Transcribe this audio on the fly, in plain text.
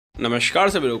नमस्कार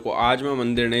सभी लोगों को। आज मैं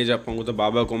मंदिर नहीं जा पाऊंगा तो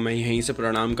बाबा को मैं यहीं से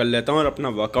प्रणाम कर लेता हूं और अपना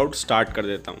वर्कआउट स्टार्ट कर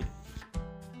देता हूं।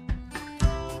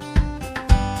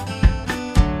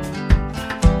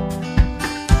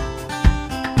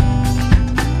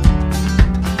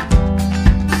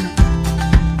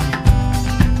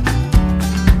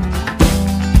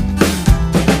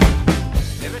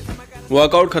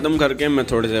 वर्कआउट ख़त्म करके मैं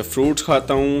थोड़े से फ्रूट्स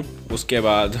खाता हूँ। उसके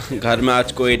बाद घर में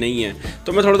आज कोई नहीं है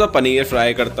तो मैं थोड़ा सा पनीर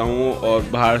फ्राई करता हूँ और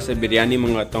बाहर से बिरयानी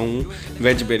मंगाता हूँ,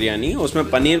 वेज बिरयानी। उसमें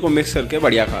पनीर को मिक्स करके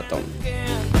बढ़िया खाता हूँ।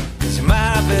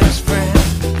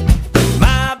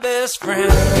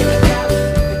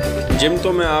 जिम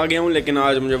तो मैं आ गया हूँ, लेकिन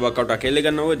आज मुझे वर्कआउट अकेले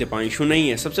करना होगा, दीपांशु नहीं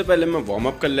है। सबसे पहले मैं वार्म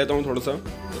अप कर लेता हूँ थोड़ा सा।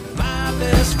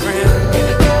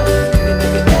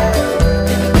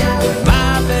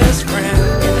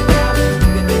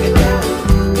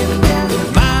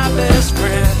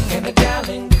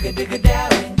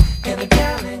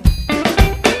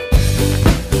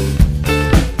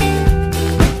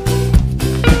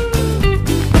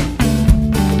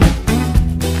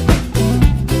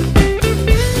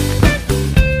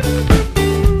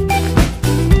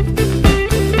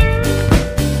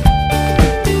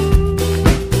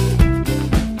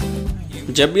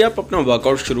 जब भी आप अपना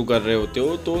वर्कआउट शुरू कर रहे होते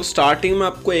हो तो स्टार्टिंग में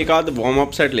आपको एक आध वार्म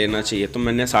अप सेट लेना चाहिए। तो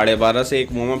मैंने 12:30 से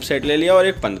एक वार्म अप सेट ले लिया और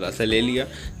एक 15 से ले लिया।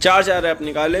 4 रैप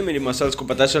निकाले। मेरी मसल्स को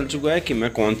पता चल चुका है कि मैं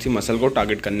कौन सी मसल को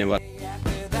टारगेट करने वाला।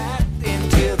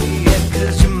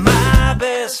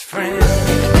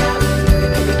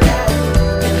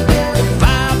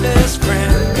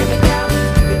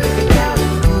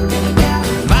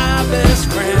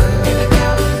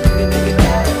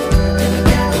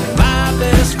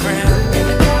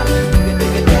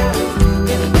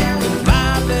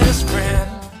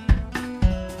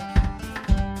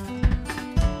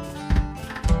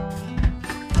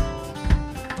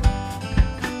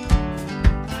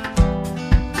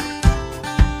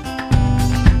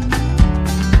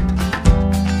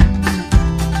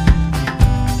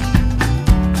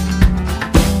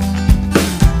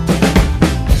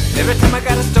 Every time I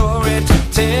got a story to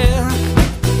tell,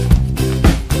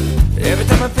 every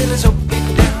time I feel so beat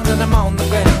down and I'm on the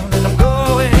ground and I'm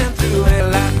going through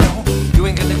hell, I know you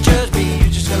ain't gonna judge me, you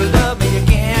just gonna love me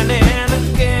again and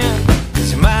again,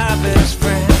 'cause you're my best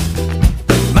friend,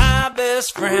 my best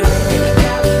friend.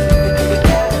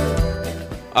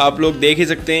 आप लोग देख ही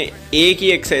सकते हैं एक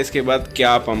ही exercise के बाद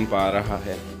क्या pump आ रहा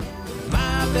है।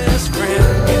 My best friend.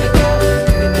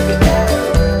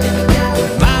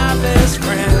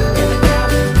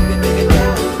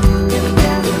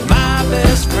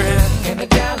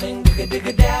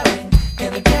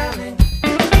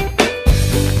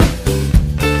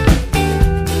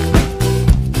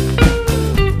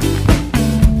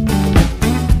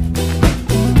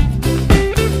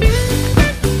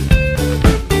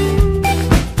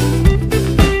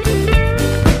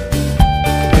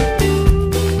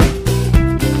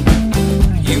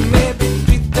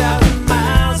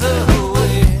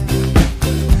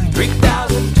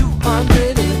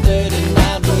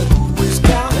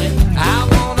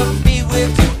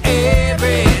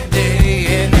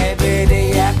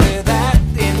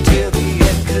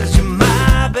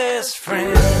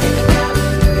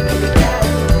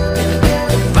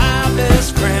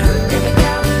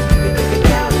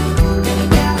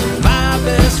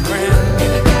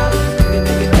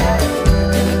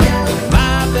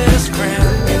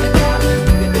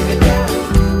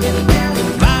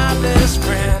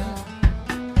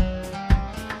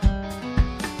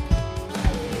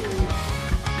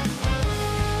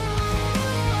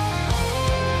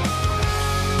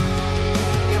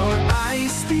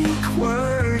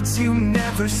 Words you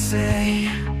never say,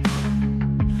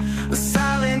 a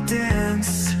silent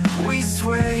dance, we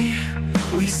sway,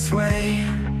 we sway.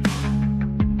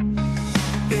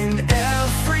 In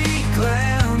every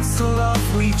glance, the love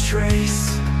we trace,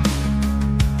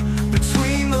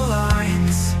 between the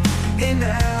lines, in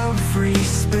every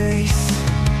space.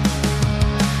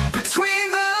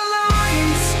 Between the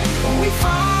lines, we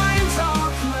find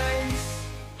our place.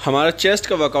 हमारा chest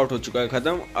का workout हो चुका है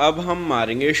ख़त्म। अब हम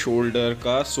मारेंगे shoulder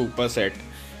का सुपर सेट।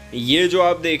 ये जो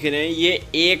आप देख रहे हैं ये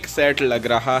एक सेट लग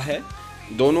रहा है,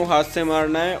 दोनों हाथ से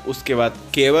मारना है। उसके बाद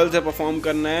केबल से परफॉर्म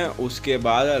करना है। उसके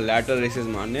बाद लैटरल रेसेस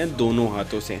मारने हैं दोनों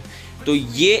हाथों से। तो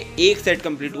ये एक सेट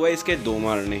कंप्लीट हुआ है, इसके 2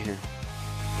 मारने हैं।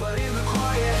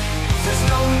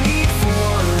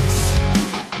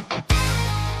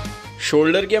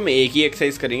 शोल्डर की हम एक ही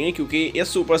एक्सरसाइज करेंगे क्योंकि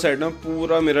इस सुपर सेट में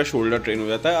पूरा मेरा शोल्डर ट्रेन हो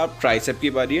जाता है। अब ट्राइसेप की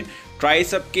बारी है।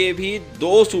 ट्राइसेप के भी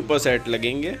 2 सुपर सेट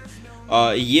लगेंगे।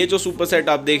 ये जो सुपर सेट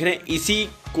आप देख रहे हैं इसी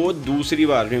को दूसरी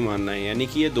बार भी मारना है, यानी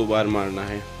कि ये 2 बार मारना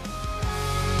है।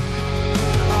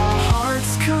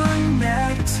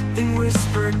 in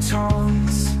whispered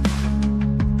tones,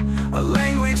 a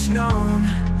language known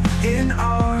in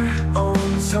our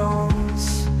own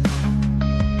zones.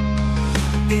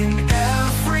 In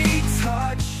every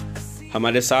touch.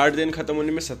 हमारे 60 दिन ख़त्म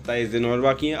होने में 27 दिन और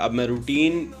बाकी हैं। अब मैं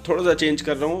रूटीन थोड़ा सा चेंज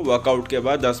कर रहा हूँ। वर्कआउट के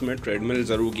बाद 10 मिनट ट्रेडमिल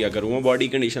ज़रूर किया करूँगा। बॉडी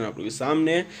कंडीशन आप लोगों के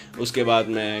सामने है। उसके बाद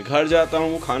मैं घर जाता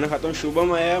हूँ, खाना खाता हूँ।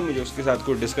 शुभम आया, मुझे उसके साथ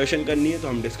कोई डिस्कशन करनी है तो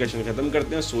हम डिस्कशन ख़त्म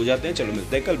करते हैं, सो जाते हैं। चलो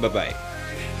मिलते हैं कल, बाय बाय।